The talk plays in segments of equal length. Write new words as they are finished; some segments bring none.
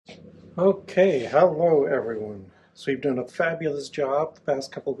Okay, hello everyone. So you've done a fabulous job the past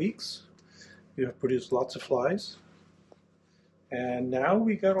couple of weeks. You have produced lots of flies. And now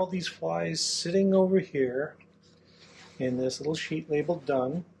we got all these flies sitting over here in this little sheet labeled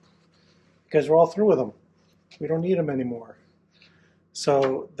done because we're all through with them. We don't need them anymore.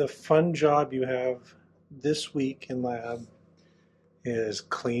 So the fun job you have this week in lab is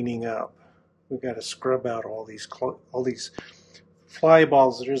cleaning up. We've got to scrub out all these fly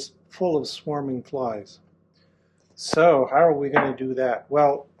balls that are just full of swarming flies. So how are we going to do that?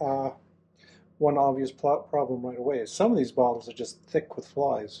 Well, one obvious problem right away is some of these bottles are just thick with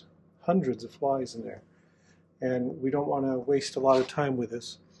flies, hundreds of flies in there, and we don't want to waste a lot of time with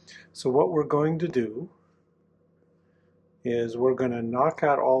this. So what we're going to do is we're going to knock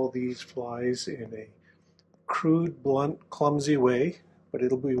out all these flies in a crude, blunt, clumsy way, but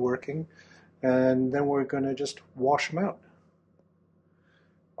it'll be working, and then we're going to just wash them out.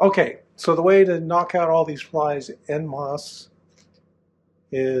 Okay, so the way to knock out all these flies en masse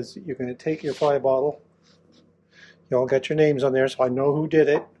is you're going to take your fly bottle. You all got your names on there so I know who did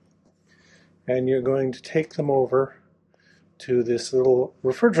it. And you're going to take them over to this little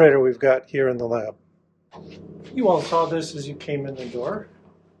refrigerator we've got here in the lab. You all saw this as you came in the door.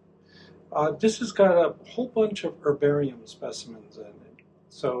 This has got a whole bunch of herbarium specimens in it.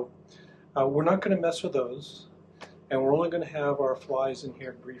 So we're not going to mess with those. And we're only going to have our flies in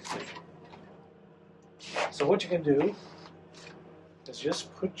here briefly. So what you can do is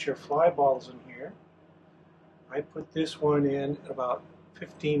just put your fly balls in here. I put this one in about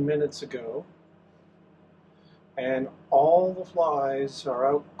 15 minutes ago. And all the flies are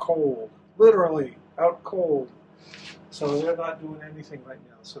out cold, literally out cold. So they're not doing anything right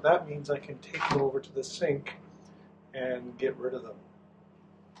now. So that means I can take them over to the sink and get rid of them.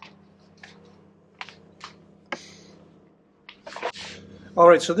 All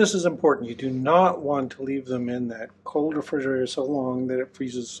right, so this is important. You do not want to leave them in that cold refrigerator so long that it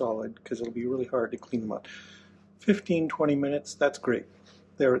freezes solid because it'll be really hard to clean them up. 15, 20 minutes, that's great.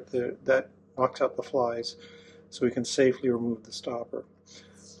 That knocks out the flies so we can safely remove the stopper.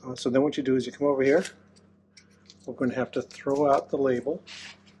 So then what you do is you come over here. We're going to have to throw out the label.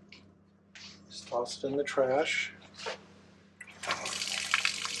 Just toss it in the trash.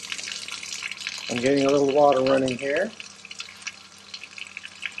 I'm getting a little water running here.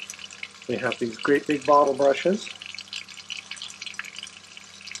 We have these great big bottle brushes.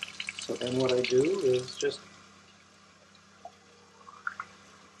 So then what I do is just,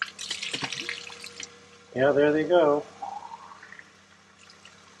 yeah, there they go.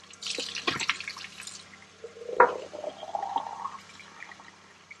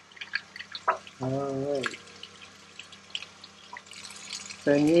 All right.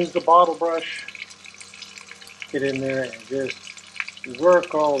 Then use the bottle brush, get in there and just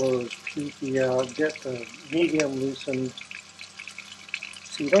work all those putty out, get the medium loosened.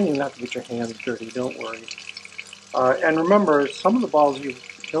 So you don't even have to get your hands dirty, don't worry. And remember, some of the balls you've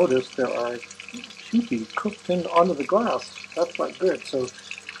noticed there are pupae cooked in onto the glass. That's not good. So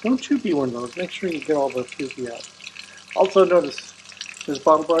don't chupi one of those. Make sure you get all the pupae out. Also notice this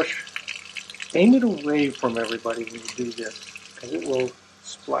bottle brush, aim it away from everybody when you do this because it will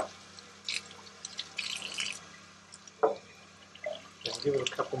splat. I'll give it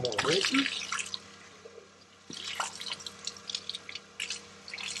a couple more rinses.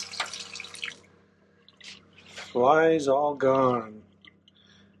 Flies all gone.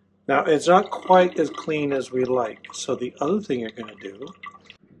 Now it's not quite as clean as we like. So the other thing you're going to do,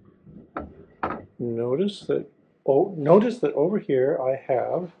 notice that over here I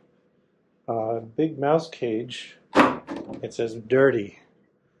have a big mouse cage. It says dirty.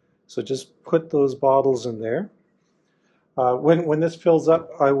 So just put those bottles in there. When this fills up,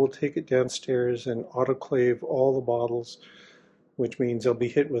 I will take it downstairs and autoclave all the bottles, which means they'll be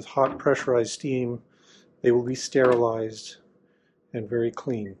hit with hot pressurized steam. They will be sterilized and very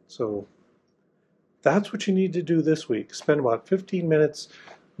clean. So that's what you need to do this week. Spend about 15 minutes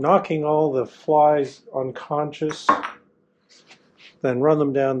knocking all the flies unconscious, then run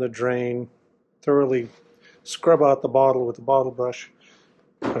them down the drain, thoroughly scrub out the bottle with the bottle brush,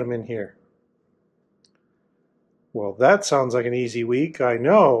 put them in here. Well, that sounds like an easy week, I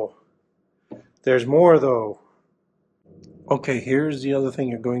know. There's more though. Okay, here's the other thing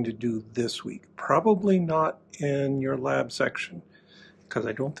you're going to do this week. Probably not in your lab section, because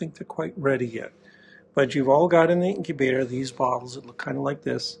I don't think they're quite ready yet. But you've all got in the incubator these bottles that look kind of like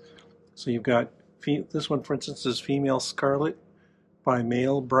this. So you've got, this one for instance is female scarlet by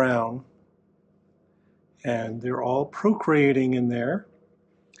male brown. And they're all procreating in there.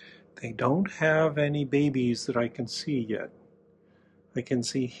 They don't have any babies that I can see yet. I can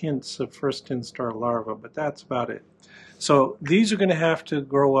see hints of first instar larva, but that's about it. So these are going to have to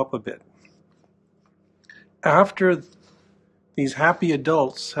grow up a bit. After these happy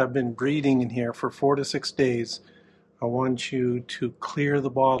adults have been breeding in here for 4 to 6 days, I want you to clear the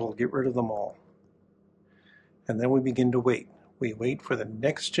bottle, get rid of them all. And then we begin to wait. We wait for the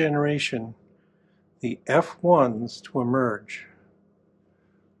next generation, the F1s, to emerge.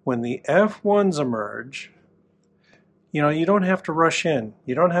 When the F1s emerge, you don't have to rush in.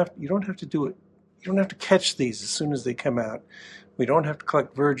 You don't have to do it. You don't have to catch these as soon as they come out. We don't have to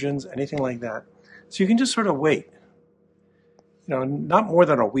collect virgins, anything like that. So you can just sort of wait. Not more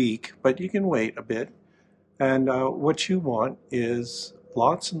than a week, but you can wait a bit. And what you want is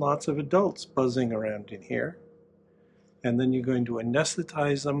lots and lots of adults buzzing around in here. And then you're going to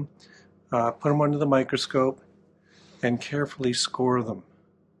anesthetize them, put them under the microscope, and carefully score them.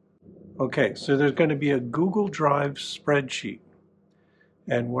 Okay, so there's going to be a Google Drive spreadsheet.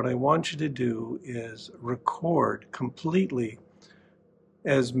 And what I want you to do is record completely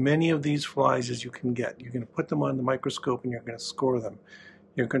as many of these flies as you can get. You're going to put them on the microscope and you're going to score them.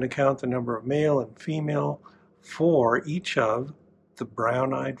 You're going to count the number of male and female for each of the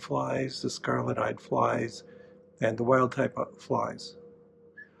brown-eyed flies, the scarlet-eyed flies, and the wild-type flies.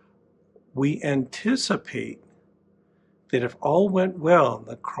 We anticipate that if all went well and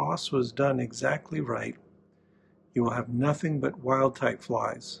the cross was done exactly right, you will have nothing but wild-type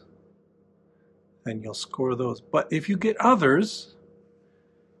flies, and you'll score those. But if you get others,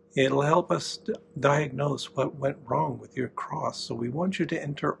 it'll help us diagnose what went wrong with your cross. So we want you to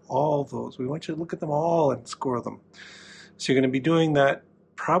enter all those. We want you to look at them all and score them. So you're going to be doing that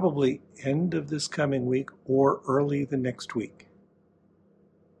probably end of this coming week or early the next week.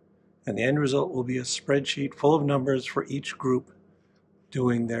 And the end result will be a spreadsheet full of numbers for each group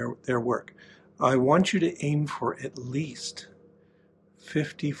doing their work. I want you to aim for at least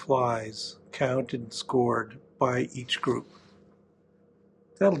 50 flies counted and scored by each group.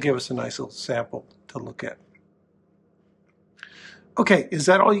 That'll give us a nice little sample to look at. Okay, is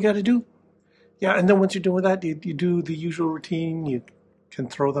that all you got to do? Yeah, and then once you're done with that, you do the usual routine. You can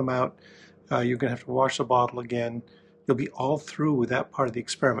throw them out. You're going to have to wash the bottle again. You'll be all through with that part of the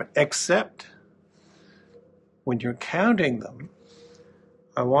experiment, except when you're counting them,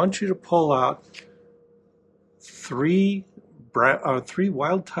 I want you to pull out three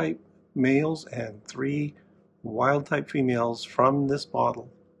wild-type males and 3 wild-type females from this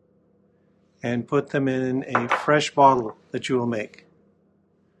bottle and put them in a fresh bottle that you will make.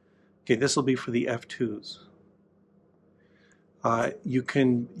 Okay, this will be for the F2s. You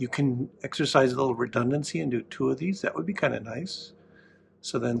can exercise a little redundancy and do 2 of these. That would be kind of nice.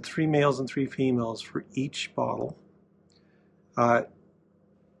 So then 3 males and 3 females for each bottle.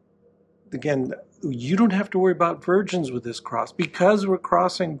 Again, you don't have to worry about virgins with this cross because we're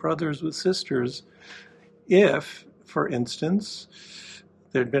crossing brothers with sisters. If, for instance,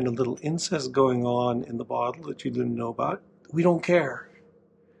 there had been a little incest going on in the bottle that you didn't know about, we don't care.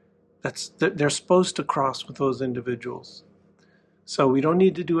 They're supposed to cross with those individuals. So we don't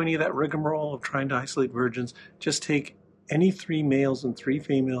need to do any of that rigmarole of trying to isolate virgins. Just take any 3 males and 3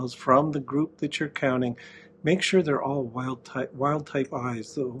 females from the group that you're counting. Make sure they're all wild type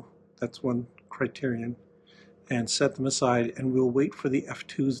eyes, though. That's one criterion. And set them aside, and we'll wait for the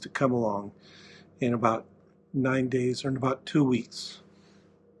F2s to come along in about 9 days or in about 2 weeks.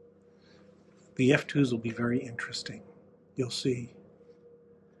 The F2s will be very interesting. You'll see.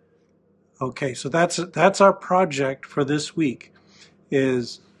 Okay, so that's our project for this week,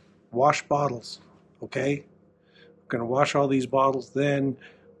 is wash bottles, okay? We're going to wash all these bottles. Then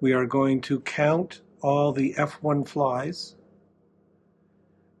we are going to count all the F1 flies,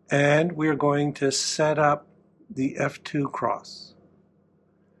 and we are going to set up the F2 cross.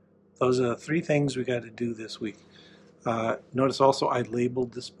 Those are the 3 things we got to do this week. Notice also I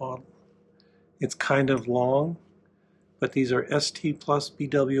labeled this bottle. It's kind of long, but these are ST plus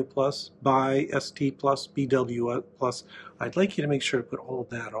BW plus by ST plus BW plus. I'd like you to make sure to put all of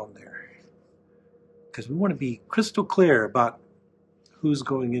that on there because we want to be crystal clear about who's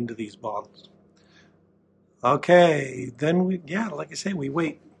going into these bottles. Okay, then like I say, we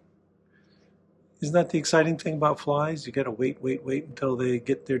wait. Isn't that the exciting thing about flies? You got to wait until they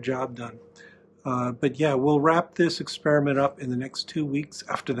get their job done. But yeah, we'll wrap this experiment up in the next 2 weeks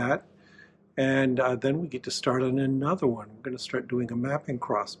after that. And then we get to start on another one. We're going to start doing a mapping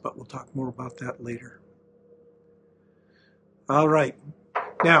cross, but we'll talk more about that later. All right.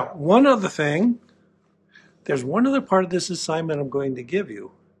 Now, one other thing. There's one other part of this assignment I'm going to give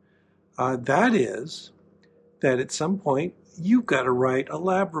you. That is that at some point, you've got to write a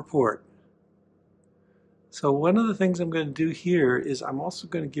lab report. So one of the things I'm going to do here is I'm also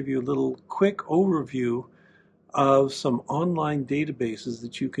going to give you a little quick overview of some online databases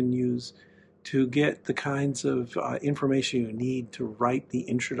that you can use to get the kinds of information you need to write the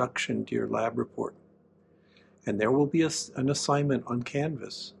introduction to your lab report. And there will be an assignment on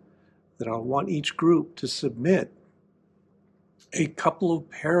Canvas that I'll want each group to submit a couple of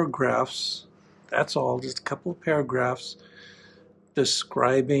paragraphs, that's all, just a couple of paragraphs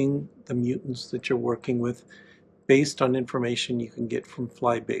describing the mutants that you're working with based on information you can get from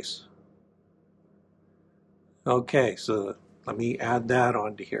Flybase. Okay, so let me add that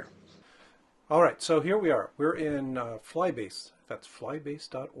onto here. All right, so here we are. We're in Flybase. That's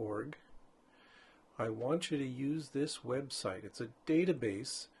flybase.org. I want you to use this website. It's a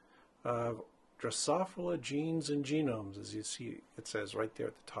database of Drosophila genes and genomes, as you see it says right there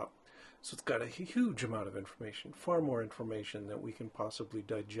at the top. So it's got a huge amount of information, far more information than we can possibly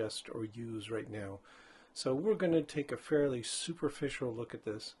digest or use right now. So we're going to take a fairly superficial look at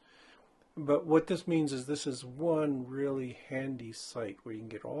this. But what this means is this is one really handy site where you can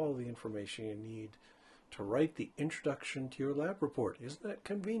get all the information you need to write the introduction to your lab report. Isn't that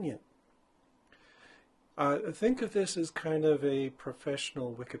convenient? Think of this as kind of a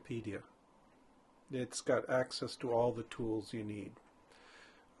professional Wikipedia. It's got access to all the tools you need.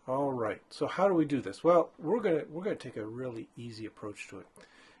 All right, so how do we do this? Well, we're gonna take a really easy approach to it.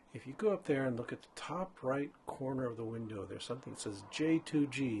 If you go up there and look at the top right corner of the window, there's something that says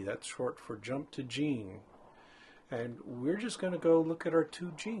J2G. That's short for jump to gene. And we're just going to go look at our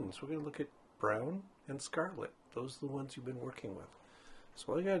two genes. We're going to look at brown and scarlet. Those are the ones you've been working with.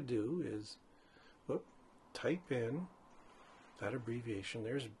 So all you got to do is type in that abbreviation.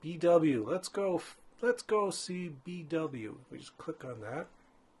 There's BW. Let's go see BW. We just click on that.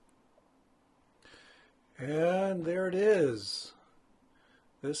 And there it is.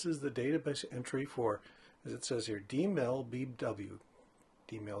 This is the database entry for, as it says here, DMEL BW.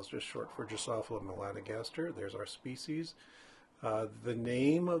 DMEL is just short for Drosophila melanogaster. There's our species. The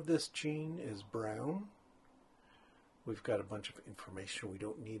name of this gene is brown. We've got a bunch of information we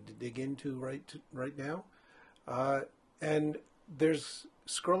don't need to dig into right now. And there's,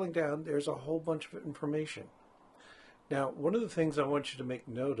 scrolling down, there's a whole bunch of information. Now, one of the things I want you to make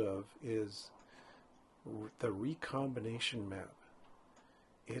note of is the recombination map.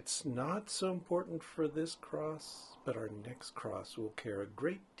 It's not so important for this cross, but our next cross will care a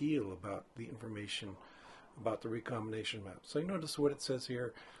great deal about the information about the recombination map. So you notice what it says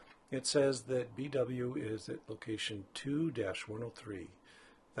here. It says that BW is at location 2-103.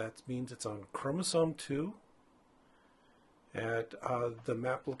 That means it's on chromosome 2 at the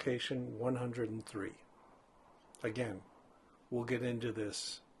map location 103. Again, we'll get into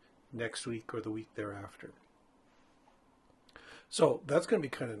this next week or the week thereafter. So that's going to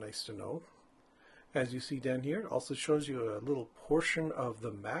be kind of nice to know. As you see down here, it also shows you a little portion of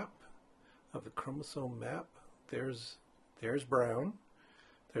the map, of the chromosome map. There's brown.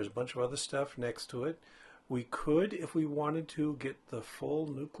 There's a bunch of other stuff next to it. We could, if we wanted to, get the full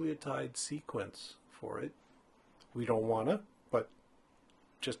nucleotide sequence for it. We don't want to, but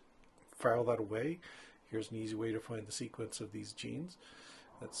just file that away. Here's an easy way to find the sequence of these genes.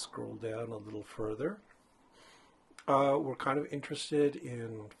 Let's scroll down a little further. We're kind of interested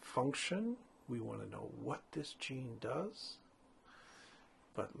in function. We want to know what this gene does.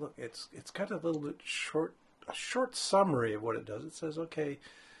 But look, it's got a little bit a short summary of what it does. It says, okay,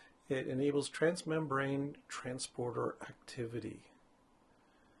 it enables transmembrane transporter activity.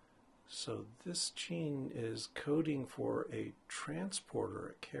 So this gene is coding for a transporter.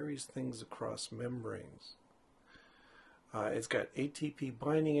 It carries things across membranes. It's got ATP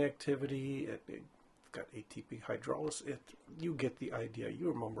binding activity. It's got ATP hydrolysis. You get the idea. You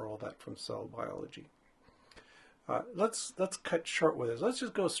remember all that from cell biology. Let's cut short with this. Let's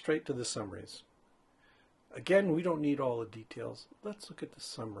just go straight to the summaries. Again, we don't need all the details. Let's look at the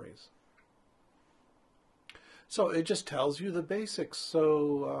summaries. So it just tells you the basics.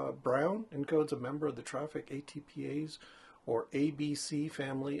 So brown encodes a member of the trophic ATPase or ABC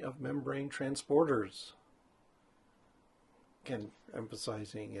family of membrane transporters. Again,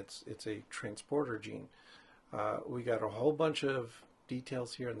 emphasizing it's a transporter gene. We got a whole bunch of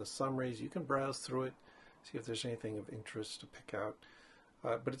details here in the summaries. You can browse through it, see if there's anything of interest to pick out.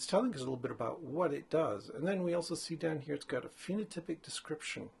 But it's telling us a little bit about what it does. And then we also see down here it's got a phenotypic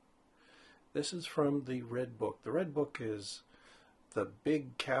description. This is from the Red Book. The Red Book is the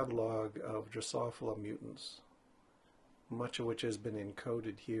big catalog of Drosophila mutants, much of which has been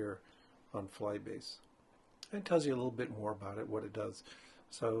encoded here on Flybase. It tells you a little bit more about it, what it does.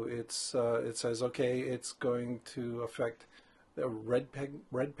 So it says, okay, it's going to affect The red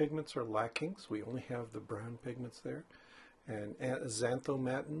pigments are lacking, so we only have the brown pigments there. And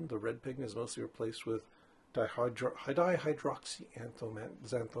xanthomatin, the red pigment, is mostly replaced with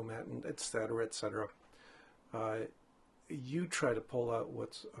dihydroxyxanthomatin, etc., etc. You try to pull out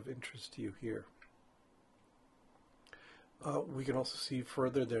what's of interest to you here. We can also see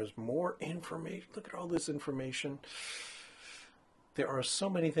further, there's more information. Look at all this information. There are so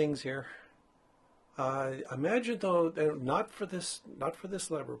many things here. Imagine, though, not for this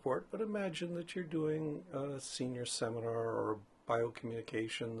lab report, but imagine that you're doing a senior seminar or a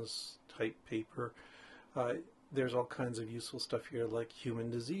biocommunications type paper. There's all kinds of useful stuff here, like human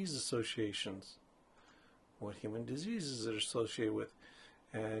disease associations. What human diseases are associated with.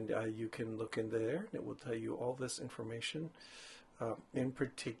 And you can look in there, and it will tell you all this information. In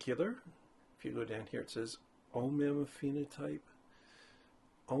particular, if you go down here, it says OMIM phenotype.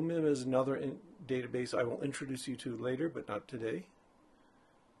 OMIM is another database I will introduce you to later, but not today.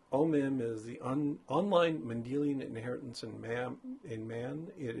 OMIM is the online Mendelian inheritance in man.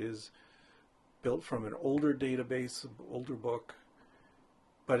 It is built from an older database, older book,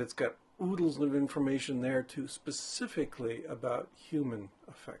 but it's got oodles of information there too, specifically about human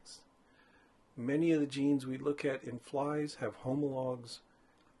effects. Many of the genes we look at in flies have homologs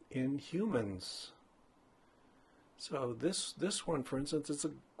in humans. So this one, for instance, is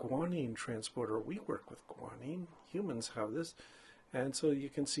a guanine transporter. We work with guanine. Humans have this. And so you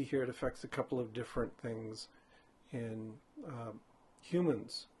can see here it affects a couple of different things in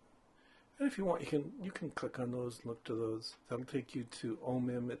humans. And if you want, you can click on those, look to those. That'll take you to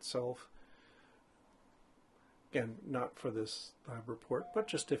OMIM itself. Again, not for this lab report, but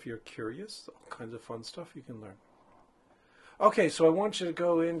just if you're curious, all kinds of fun stuff you can learn. Okay, so I want you to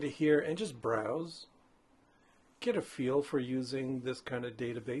go into here and just browse. Get a feel for using this kind of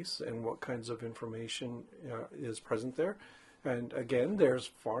database and what kinds of information is present there. And again, there's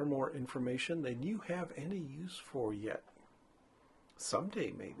far more information than you have any use for yet.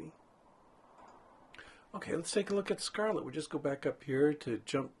 Someday, maybe. Okay, let's take a look at Scarlet. We just go back up here to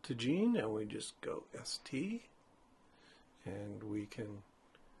jump to gene, and we just go ST, and we can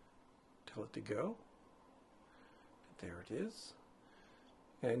tell it to go. There it is.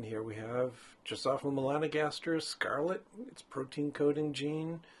 And here we have Drosophila melanogaster, Scarlet. It's protein coding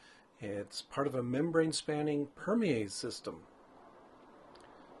gene. It's part of a membrane-spanning permease system.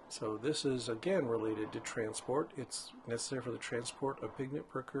 So this is, again, related to transport. It's necessary for the transport of pigment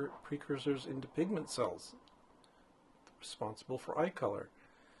precursors into pigment cells, responsible for eye color.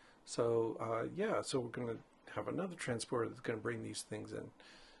 So, yeah, so we're going to have another transporter that's going to bring these things in.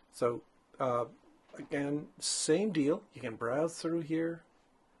 So, again, same deal. You can browse through here.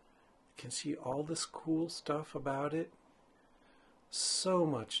 You can see all this cool stuff about it. So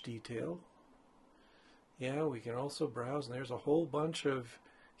much detail. Yeah, we can also browse, and there's a whole bunch of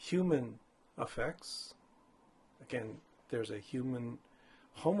human effects. Again, there's a human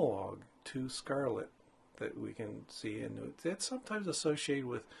homolog to Scarlet that we can see, and it's sometimes associated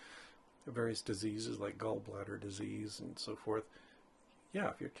with various diseases like gallbladder disease and so forth. Yeah,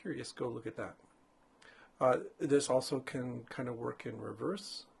 if you're curious, go look at that. This also can kind of work in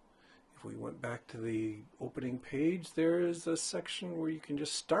reverse. If we went back to the opening page, there is a section where you can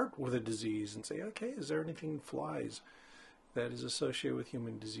just start with a disease and say, okay, is there anything in flies that is associated with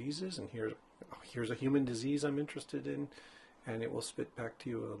human diseases? And here's a human disease I'm interested in, and it will spit back to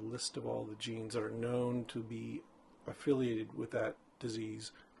you a list of all the genes that are known to be affiliated with that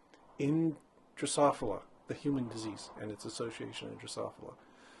disease in Drosophila, the human disease, and its association in Drosophila.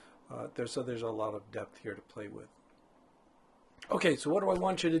 So there's a lot of depth here to play with. Okay, so what do I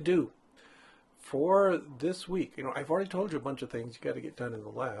want you to do for this week? You know, I've already told you a bunch of things you got to get done in the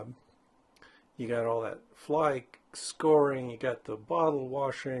lab. You got all that fly scoring, you got the bottle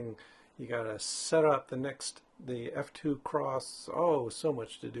washing, you got to set up the F2 cross. Oh, so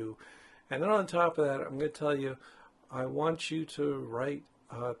much to do. And then on top of that, I'm going to tell you, I want you to write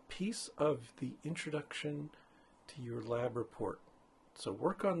a piece of the introduction to your lab report. So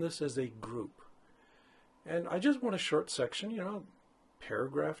work on this as a group. And I just want a short section, you know,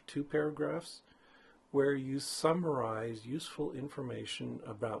 paragraph, 2 paragraphs, where you summarize useful information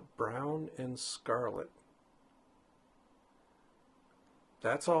about brown and scarlet.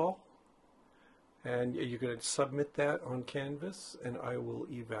 That's all. And you're going to submit that on Canvas, and I will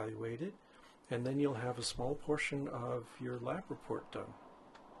evaluate it. And then you'll have a small portion of your lab report done.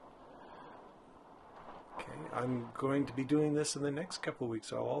 Okay, I'm going to be doing this in the next couple of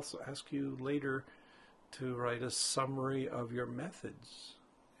weeks. I'll also ask you later to write a summary of your methods,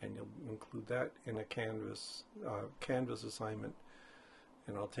 and you'll include that in a Canvas assignment,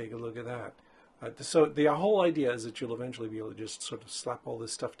 and I'll take a look at that. So the whole idea is that you'll eventually be able to just sort of slap all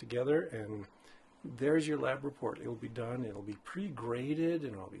this stuff together, and there's your lab report. It'll be done. It'll be pre-graded,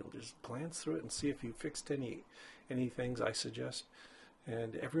 and I'll be able to just glance through it and see if you fixed any things I suggest.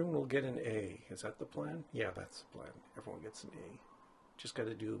 And everyone will get an A. Is that the plan? Yeah, that's the plan. Everyone gets an A. Just got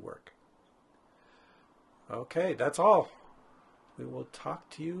to do the work. Okay, that's all. We will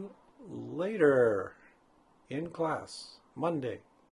talk to you later in class, Monday.